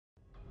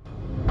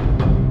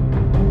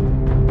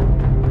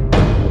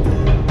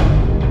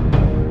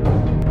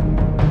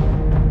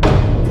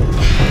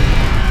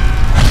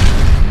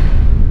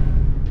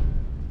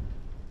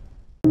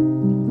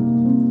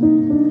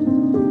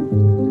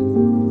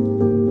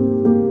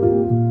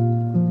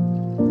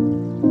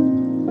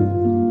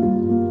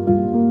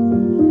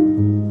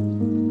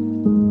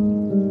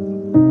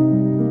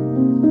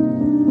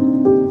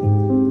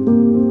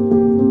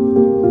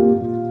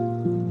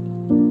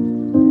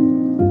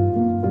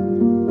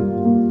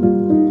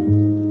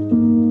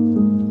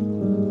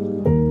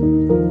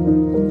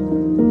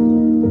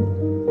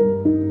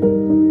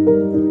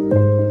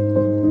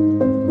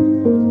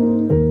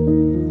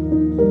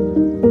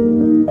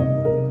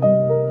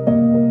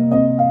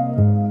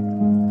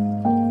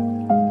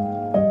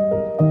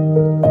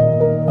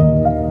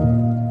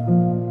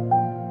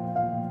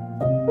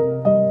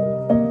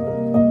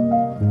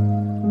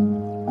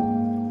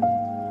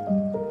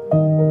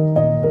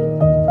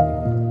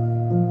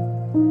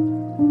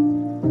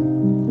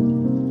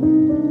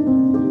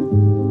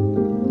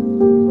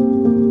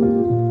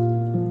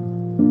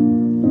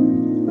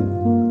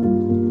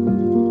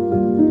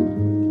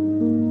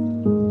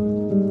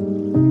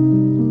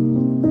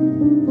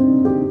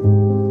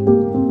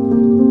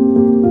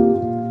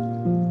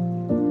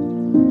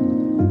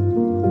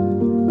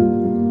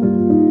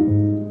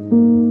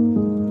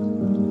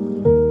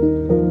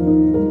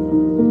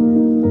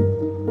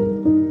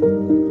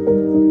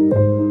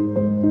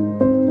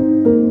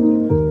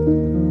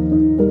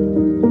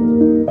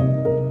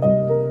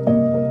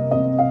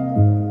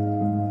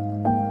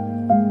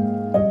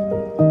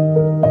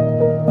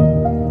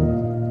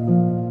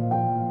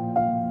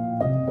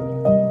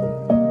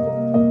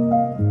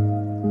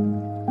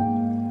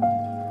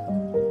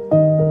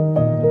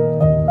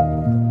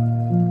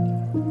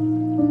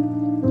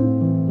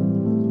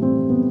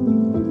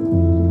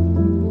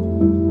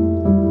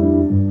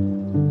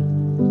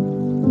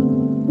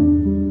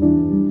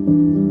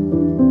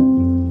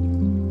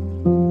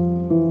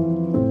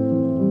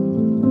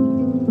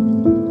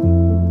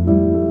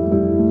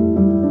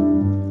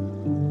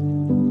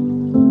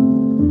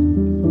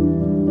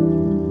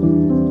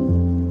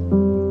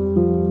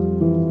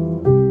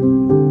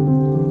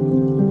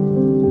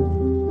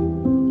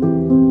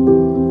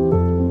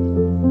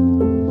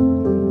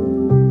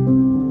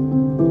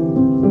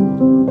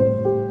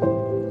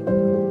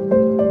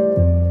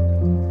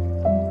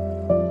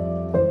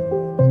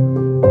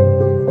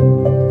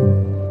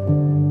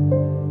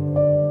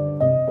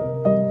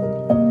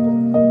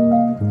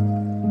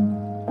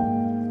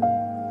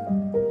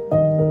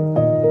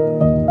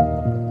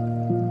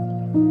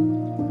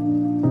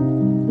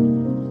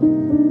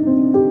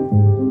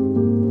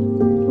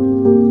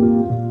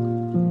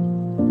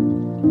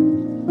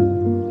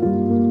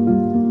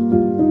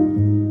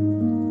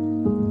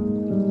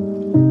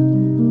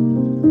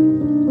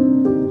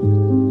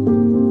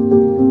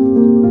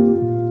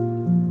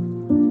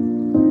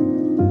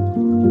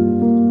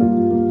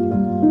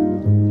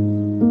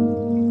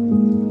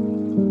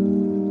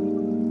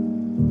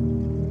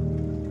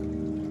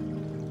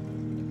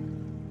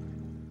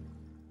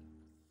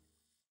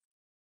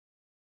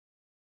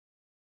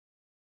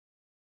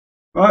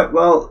Right,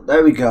 well,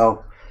 there we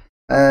go.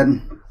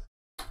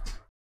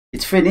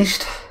 It's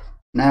finished.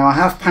 Now I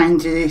have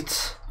painted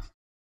it,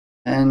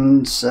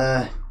 and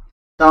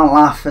don't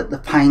laugh at the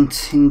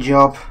painting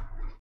job.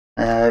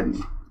 It's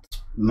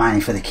mainly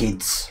for the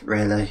kids,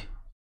 really.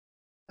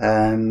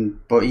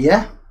 But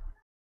yeah,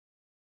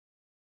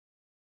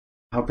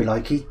 hope you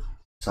like it.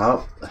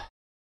 So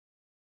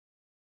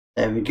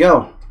there we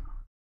go.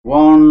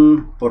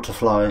 One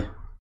butterfly.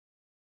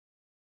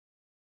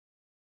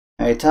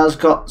 It has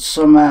got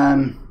some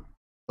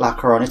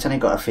lacquer on it, and it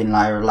got a thin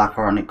layer of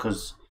lacquer on it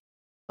because,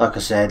 like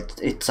I said,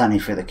 it's only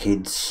for the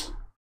kids.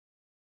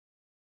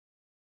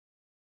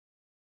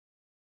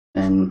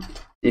 And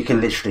you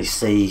can literally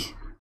see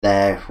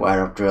there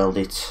where I've drilled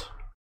it.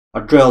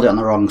 I drilled it on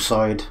the wrong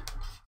side.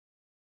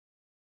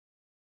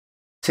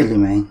 Silly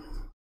me.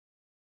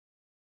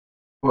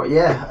 But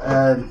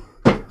yeah,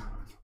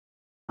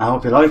 I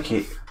hope you like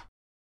it.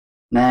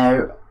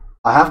 Now,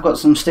 I have got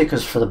some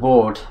stickers for the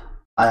board.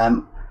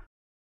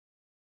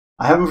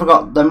 I haven't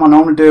forgot them. I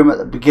normally do them at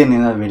the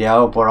beginning of the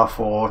video, but I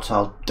thought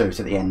I'll do it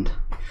at the end.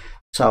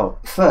 So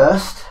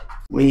first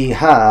we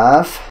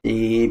have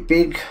the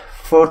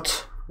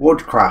Bigfoot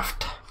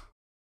woodcraft.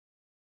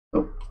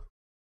 Oh,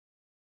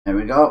 there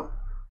we go.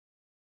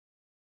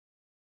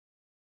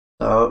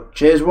 So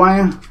cheers,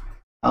 Wayne.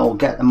 I'll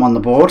get them on the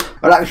board.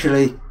 But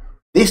actually,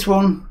 this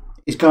one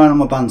is going on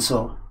my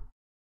bandsaw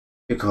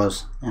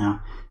because, you know,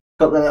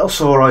 got the little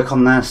saw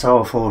icon there,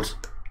 so I thought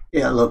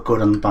it'll look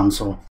good on the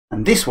bandsaw.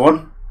 And this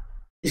one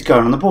is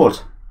going on the board.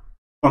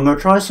 I'm going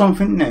to try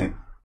something new.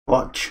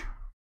 Watch.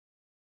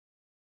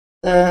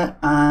 There,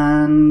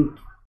 and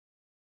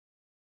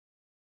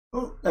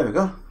oh, there we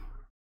go.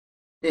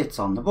 It's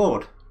on the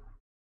board.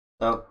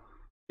 So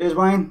here's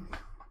Wayne.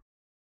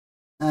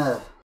 The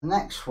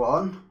next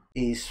one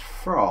is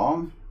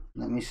from,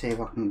 let me see if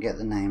I can get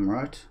the name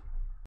right.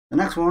 The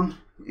next one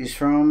is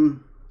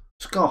from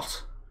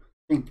Scott.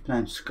 I think the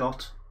name's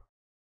Scott.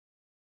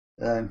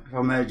 If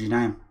I murdered your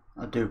name,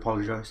 I do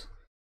apologise.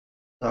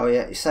 So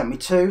yeah, he sent me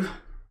two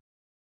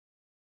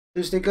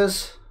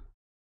stickers.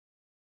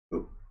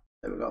 Ooh,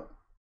 there we go.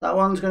 That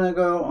one's gonna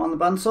go on the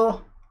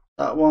bandsaw.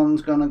 That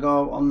one's gonna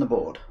go on the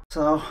board.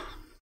 So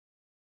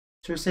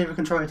should we see if we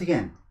can try it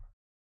again?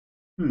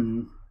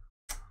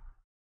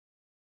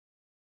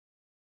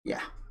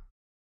 Yeah.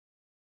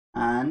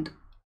 And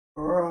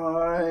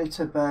right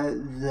about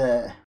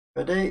there.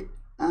 Ready?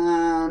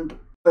 And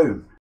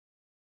boom.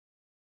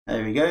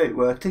 There we go, it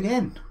worked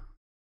again.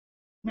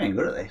 I'm getting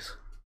good at this.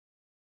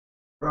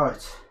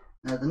 Right,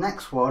 now the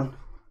next one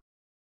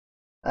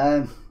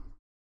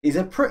is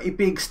a pretty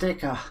big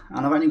sticker,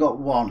 and I've only got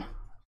one.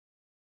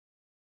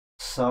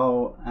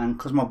 So, and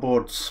because my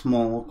board's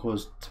small,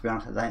 because to be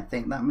honest, I don't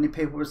think that many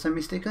people would send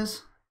me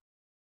stickers.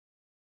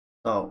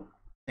 So,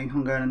 I think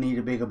I'm going to need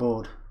a bigger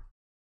board.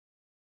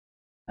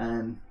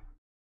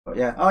 But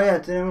yeah, oh yeah,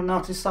 did anyone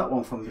notice that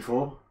one from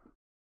before?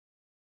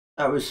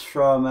 That was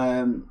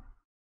from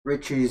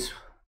Richie's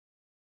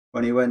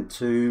when he went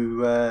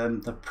to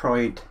the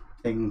Pride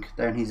thing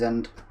down his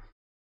end.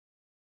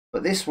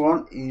 But this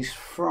one is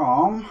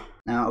from,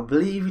 now I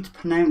believe it's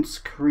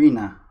pronounced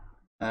Karina.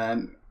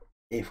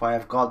 If I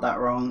have got that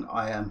wrong,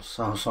 I am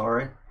so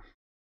sorry.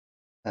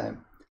 I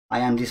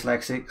am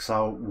dyslexic,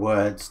 so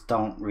words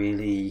don't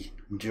really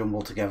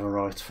jumble together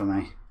right for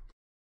me.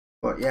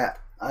 But yeah,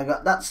 I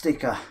got that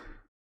sticker.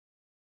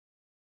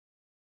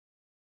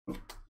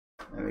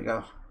 There we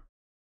go.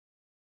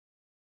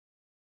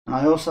 And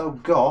I also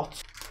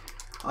got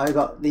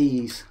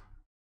these.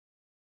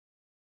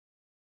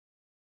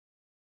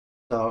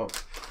 So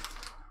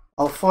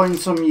I'll find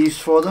some use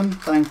for them,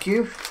 thank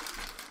you.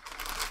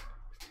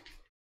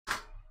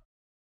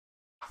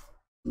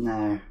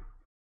 Now,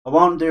 I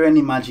won't do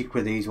any magic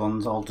with these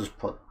ones. I'll just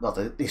put, well,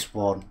 this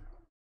one,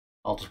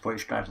 I'll just put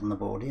it straight on the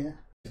board here.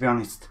 To be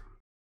honest,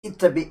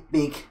 it's a bit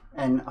big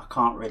and I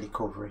can't really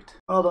cover it.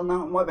 Hold on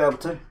now, I might be able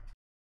to.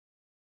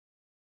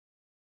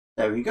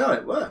 There we go,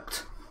 it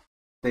worked.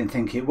 Didn't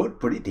think it would,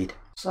 but it did.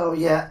 So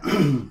yeah,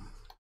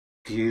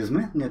 excuse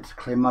me, I need to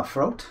clear my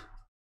throat.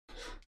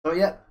 So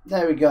yeah,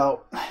 there we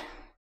go.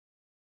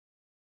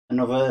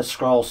 Another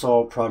scroll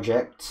saw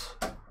project.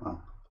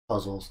 Well,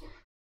 puzzles.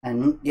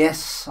 And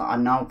yes, I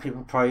know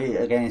people probably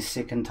are getting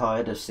sick and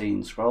tired of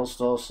seeing scroll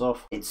saw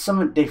stuff. It's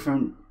something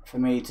different for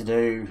me to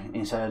do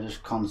instead of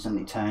just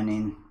constantly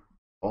turning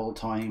all the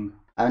time.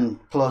 And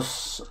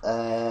plus,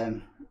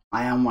 I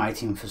am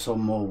waiting for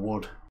some more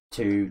wood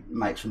to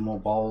make some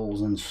more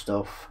bowls and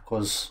stuff.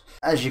 Because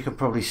as you can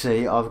probably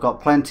see, I've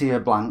got plenty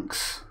of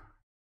blanks.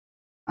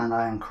 And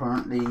I am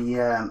currently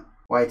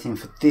waiting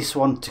for this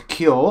one to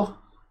cure.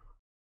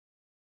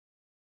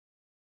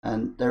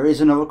 And there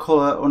is another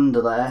colour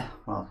under there.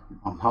 Well,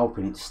 I'm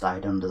hoping it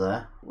stayed under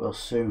there. We'll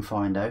soon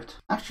find out.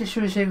 Actually,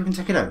 should we see if we can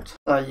take it out?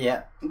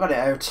 Yeah, got it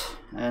out.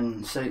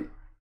 And see,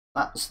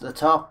 that's the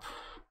top.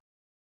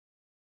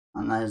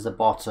 And there's the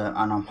bottom.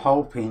 And I'm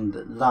hoping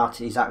that that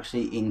is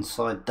actually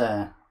inside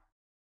there.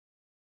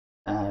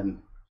 But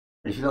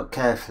if you look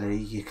carefully,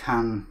 you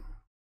can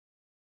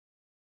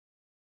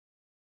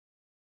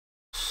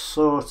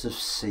sort of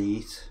see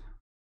it.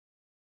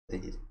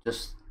 It's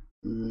just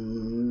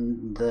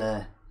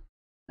there.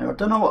 Now I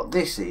don't know what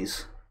this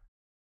is.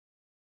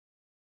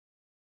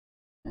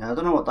 Yeah, I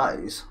don't know what that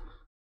is,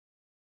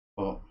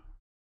 but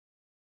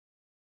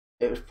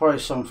it was probably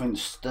something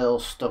still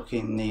stuck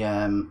in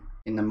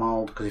the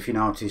mold, because if you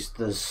notice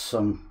there's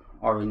some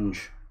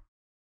orange,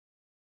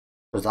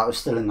 because that was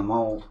still in the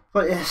mold.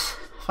 But yes,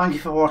 thank you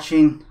for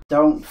watching.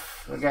 Don't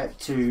forget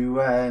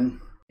to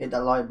hit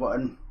that like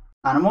button,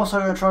 and I'm also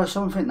going to try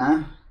something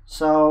now.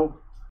 So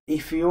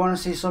if you want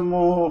to see some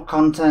more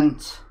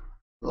content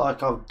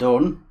like I've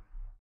done,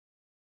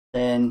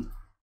 then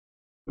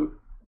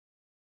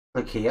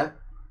click here.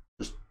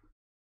 Just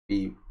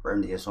be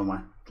around here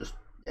somewhere, just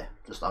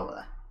over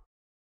there.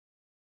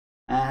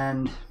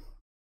 And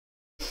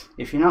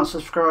if you're not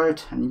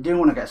subscribed and you do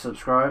want to get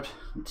subscribed,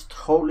 it's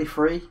totally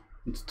free.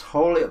 It's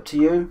totally up to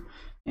you.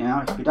 You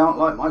know, if you don't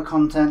like my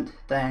content,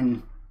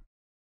 then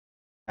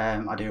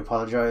I do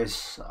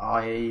apologise.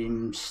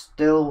 I'm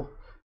still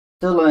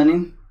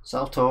learning,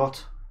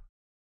 self-taught.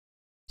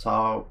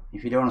 So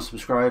if you do want to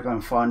subscribe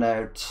and find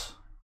out,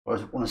 or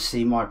want to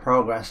see my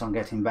progress on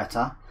getting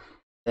better,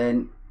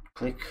 then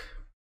click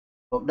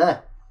up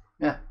there.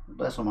 Yeah, up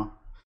there somewhere.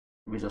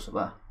 It'll be just up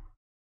there.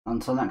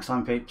 Until next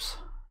time, peeps,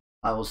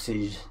 I will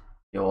see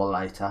you all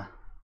later.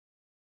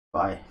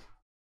 Bye.